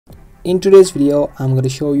In today's video, I'm going to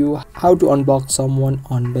show you how to unblock someone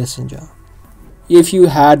on Messenger. If you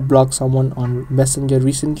had blocked someone on Messenger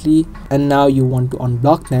recently and now you want to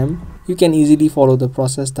unblock them, you can easily follow the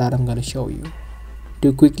process that I'm going to show you.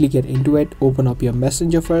 To quickly get into it, open up your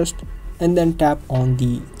Messenger first and then tap on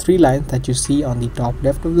the three lines that you see on the top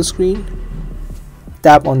left of the screen.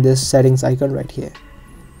 Tap on this settings icon right here.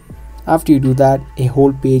 After you do that, a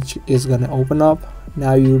whole page is going to open up.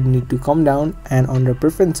 Now you need to come down and under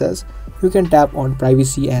preferences, you can tap on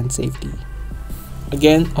privacy and safety.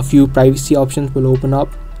 Again, a few privacy options will open up,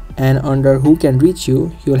 and under who can reach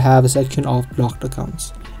you, you'll have a section of blocked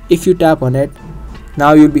accounts. If you tap on it,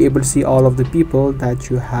 now you'll be able to see all of the people that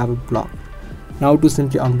you have blocked. Now to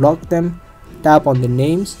simply unblock them, tap on the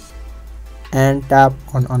names and tap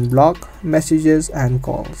on unblock messages and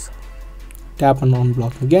calls. Tap on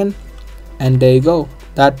unblock again, and there you go.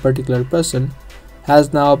 That particular person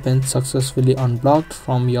has now been successfully unblocked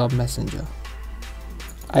from your Messenger.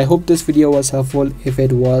 I hope this video was helpful. If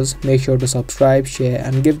it was, make sure to subscribe, share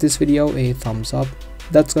and give this video a thumbs up.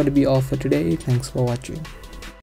 That's going to be all for today. Thanks for watching.